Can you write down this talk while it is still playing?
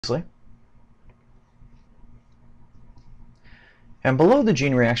And below the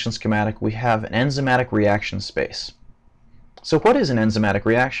gene reaction schematic, we have an enzymatic reaction space. So what is an enzymatic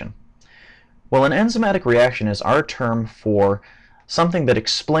reaction? Well, an enzymatic reaction is our term for something that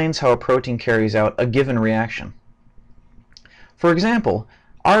explains how a protein carries out a given reaction. For example,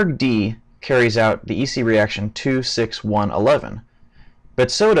 argD carries out the EC reaction 2,6,1,11,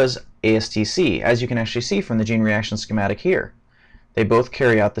 but so does ASTC, as you can actually see from the gene reaction schematic here. They both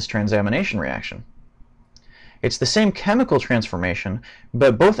carry out this transamination reaction. It's the same chemical transformation,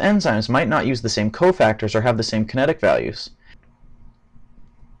 but both enzymes might not use the same cofactors or have the same kinetic values.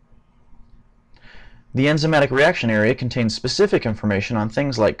 The enzymatic reaction area contains specific information on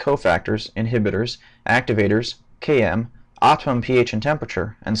things like cofactors, inhibitors, activators, Km, optimum pH and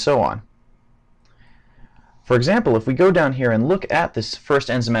temperature, and so on. For example, if we go down here and look at this first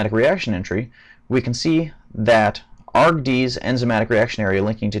enzymatic reaction entry, we can see that argD's enzymatic reaction area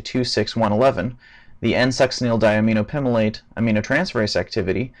linking to 2,6,1,11, the N-succinyl diaminopimolate aminotransferase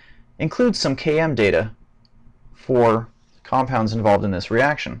activity, includes some Km data for compounds involved in this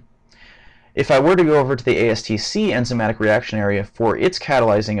reaction. If I were to go over to the ASTC enzymatic reaction area for its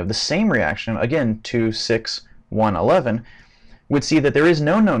catalyzing of the same reaction, again 2,6,1,11, we'd see that there is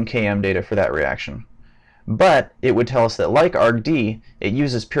no known Km data for that reaction. But it would tell us that, like argD, it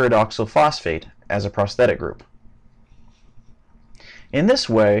uses pyridoxal phosphate as a prosthetic group. In this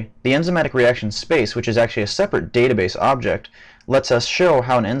way, the enzymatic reaction space, which is actually a separate database object, lets us show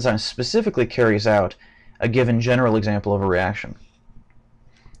how an enzyme specifically carries out a given general example of a reaction.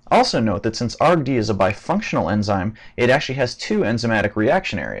 Also note that since argD is a bifunctional enzyme, it actually has two enzymatic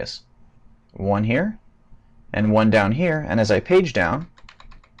reaction areas. One here, and one down here, and as I page down,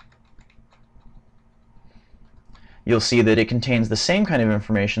 you'll see that it contains the same kind of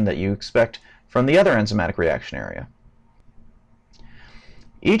information that you expect from the other enzymatic reaction area.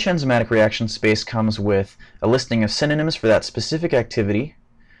 Each enzymatic reaction space comes with a listing of synonyms for that specific activity,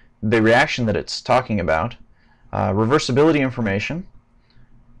 the reaction that it's talking about, reversibility information,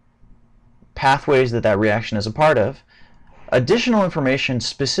 pathways that that reaction is a part of, additional information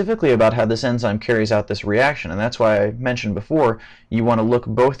specifically about how this enzyme carries out this reaction, and that's why I mentioned before you want to look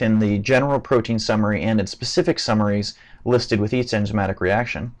both in the general protein summary and in specific summaries listed with each enzymatic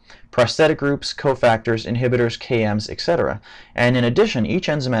reaction, prosthetic groups, cofactors, inhibitors, Kms, etc. And in addition, each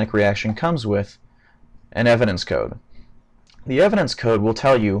enzymatic reaction comes with an evidence code. The evidence code will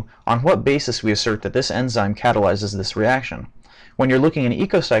tell you on what basis we assert that this enzyme catalyzes this reaction. When you're looking in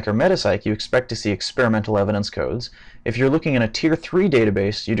EcoCyc or MetaCyc, you expect to see experimental evidence codes. If you're looking in a Tier 3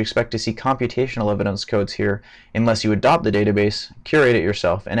 database, you'd expect to see computational evidence codes here, unless you adopt the database, curate it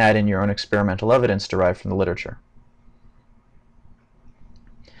yourself, and add in your own experimental evidence derived from the literature.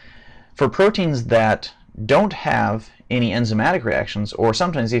 For proteins that don't have any enzymatic reactions, or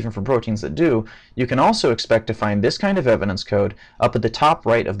sometimes even for proteins that do, you can also expect to find this kind of evidence code up at the top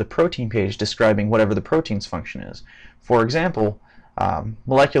right of the protein page describing whatever the protein's function is. For example,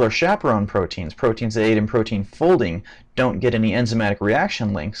 molecular chaperone proteins, proteins that aid in protein folding, don't get any enzymatic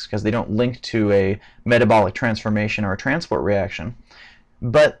reaction links because they don't link to a metabolic transformation or a transport reaction.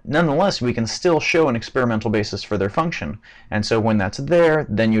 But nonetheless, we can still show an experimental basis for their function. And so when that's there,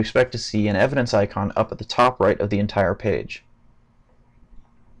 then you expect to see an evidence icon up at the top right of the entire page.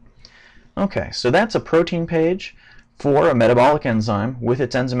 Okay, so that's a protein page for a metabolic enzyme with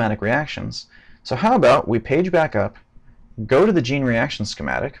its enzymatic reactions. So how about we page back up, go to the gene reaction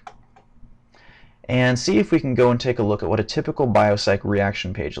schematic, and see if we can go and take a look at what a typical BioCyc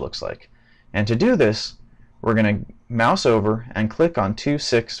reaction page looks like. And to do this, we're going to mouse over and click on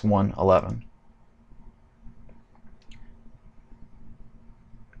 2,6,1,11.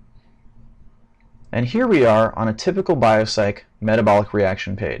 And here we are on a typical BioCyc metabolic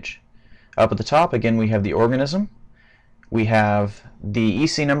reaction page. Up at the top, again, we have the organism. We have the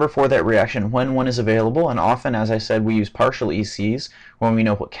EC number for that reaction when one is available, and often, as I said, we use partial ECs when we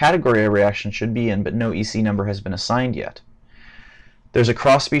know what category a reaction should be in, but no EC number has been assigned yet. There's a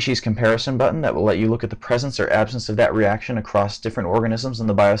cross-species comparison button that will let you look at the presence or absence of that reaction across different organisms in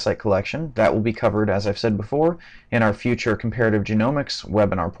the BioCyc collection. That will be covered, as I've said before, in our future comparative genomics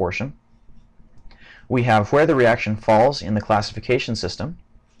webinar portion. We have where the reaction falls in the classification system.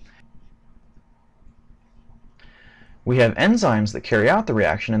 We have enzymes that carry out the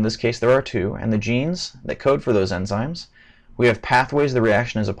reaction. In this case, there are two, and the genes that code for those enzymes. We have pathways the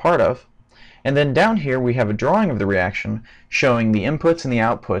reaction is a part of. And then down here we have a drawing of the reaction showing the inputs and the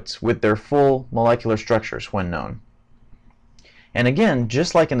outputs with their full molecular structures when known. And again,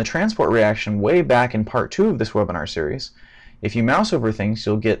 just like in the transport reaction way back in part 2 of this webinar series, if you mouse over things,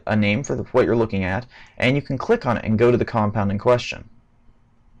 you'll get a name for what you're looking at, and you can click on it and go to the compound in question.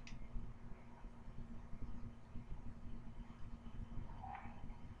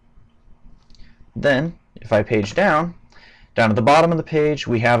 Then, if I page down at the bottom of the page,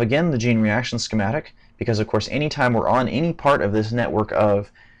 we have again the gene reaction schematic, because of course anytime we're on any part of this network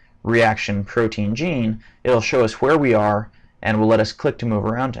of reaction protein gene, it'll show us where we are and will let us click to move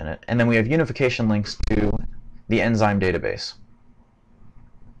around in it. And then we have unification links to the enzyme database.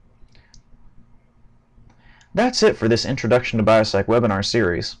 That's it for this Introduction to BioCyc webinar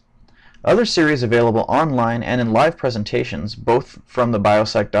series. Other series available online and in live presentations, both from the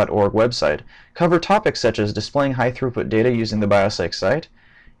biocyc.org website, cover topics such as displaying high-throughput data using the BioCyc site,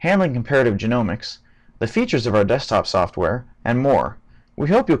 handling comparative genomics, the features of our desktop software, and more. We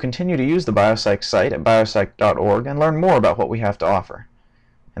hope you'll continue to use the BioCyc site at biocyc.org and learn more about what we have to offer.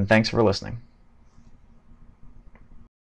 And thanks for listening.